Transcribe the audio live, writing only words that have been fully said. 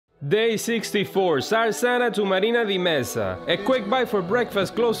Day 64, Sarzana to Marina di Messa. A quick bite for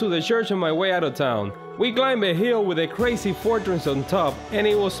breakfast close to the church on my way out of town. We climbed a hill with a crazy fortress on top, and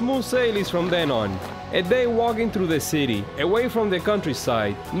it was smooth sailings from then on. A day walking through the city, away from the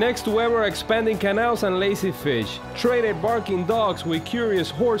countryside, next to ever-expanding canals and lazy fish, traded barking dogs with curious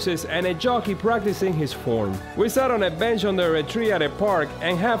horses and a jockey practicing his form. We sat on a bench under a tree at a park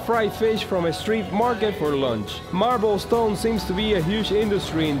and had fried fish from a street market for lunch. Marble stone seems to be a huge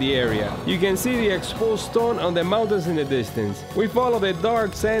industry in the area. You can see the exposed stone on the mountains in the distance. We followed the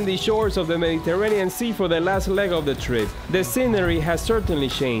dark sandy shores of the Mediterranean Sea for the last leg of the trip. The scenery has certainly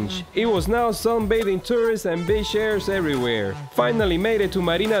changed. It was now sunbathing tourists and beach airs everywhere. Finally made it to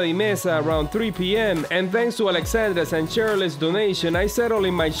Marina di Messa around 3 p.m. and thanks to Alexandra's and Cheryl's donation, I settled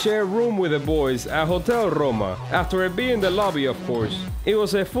in my shared room with the boys at Hotel Roma, after a beer in the lobby of course. It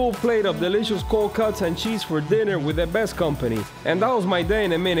was a full plate of delicious cold cuts and cheese for dinner with the best company. And that was my day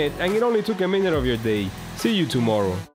in a minute, and it only took a minute of your day. See you tomorrow.